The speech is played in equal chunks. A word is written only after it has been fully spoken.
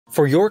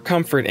For your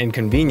comfort and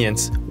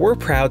convenience, we're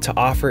proud to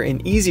offer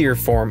an easier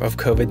form of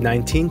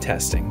COVID-19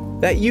 testing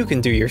that you can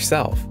do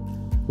yourself.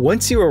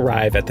 Once you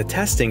arrive at the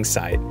testing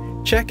site,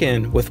 check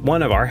in with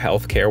one of our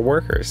healthcare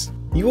workers.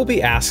 You will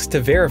be asked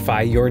to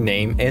verify your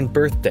name and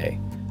birthday.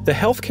 The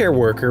healthcare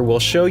worker will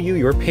show you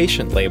your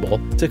patient label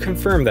to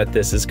confirm that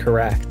this is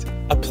correct.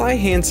 Apply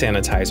hand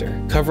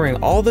sanitizer,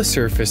 covering all the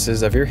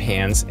surfaces of your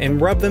hands, and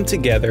rub them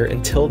together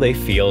until they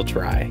feel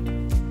dry.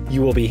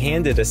 You will be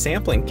handed a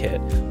sampling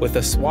kit with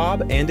a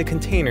swab and a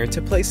container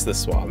to place the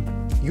swab.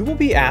 You will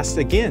be asked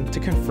again to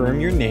confirm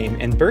your name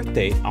and birth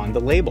date on the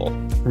label.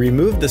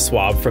 Remove the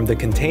swab from the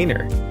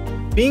container,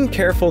 being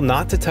careful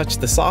not to touch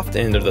the soft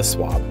end of the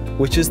swab,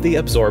 which is the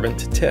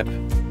absorbent tip.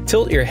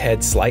 Tilt your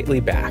head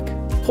slightly back.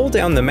 Pull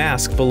down the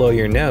mask below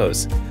your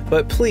nose,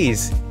 but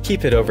please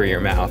keep it over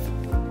your mouth.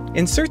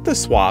 Insert the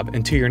swab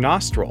into your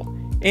nostril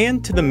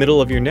and to the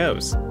middle of your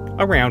nose,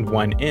 around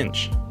 1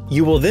 inch.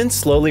 You will then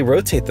slowly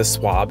rotate the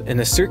swab in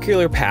a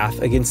circular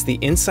path against the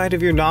inside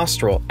of your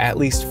nostril at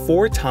least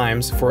 4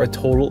 times for a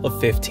total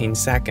of 15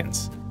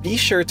 seconds. Be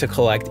sure to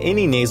collect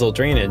any nasal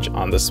drainage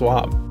on the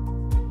swab.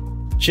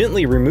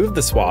 Gently remove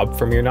the swab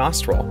from your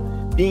nostril,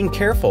 being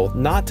careful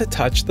not to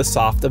touch the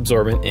soft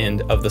absorbent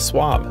end of the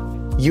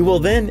swab. You will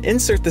then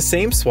insert the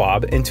same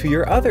swab into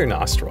your other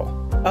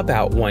nostril,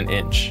 about 1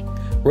 inch.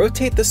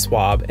 Rotate the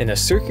swab in a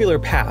circular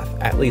path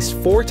at least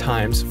 4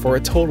 times for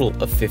a total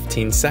of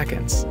 15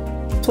 seconds.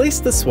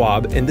 Place the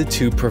swab in the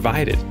tube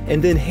provided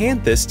and then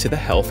hand this to the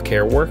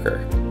healthcare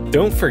worker.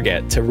 Don't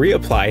forget to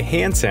reapply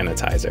hand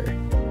sanitizer.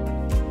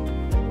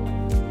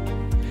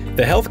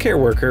 The healthcare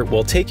worker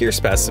will take your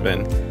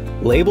specimen,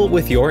 label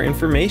with your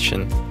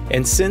information,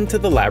 and send to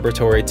the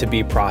laboratory to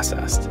be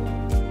processed.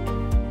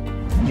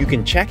 You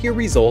can check your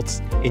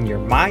results in your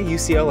My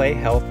UCLA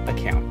Health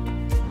account.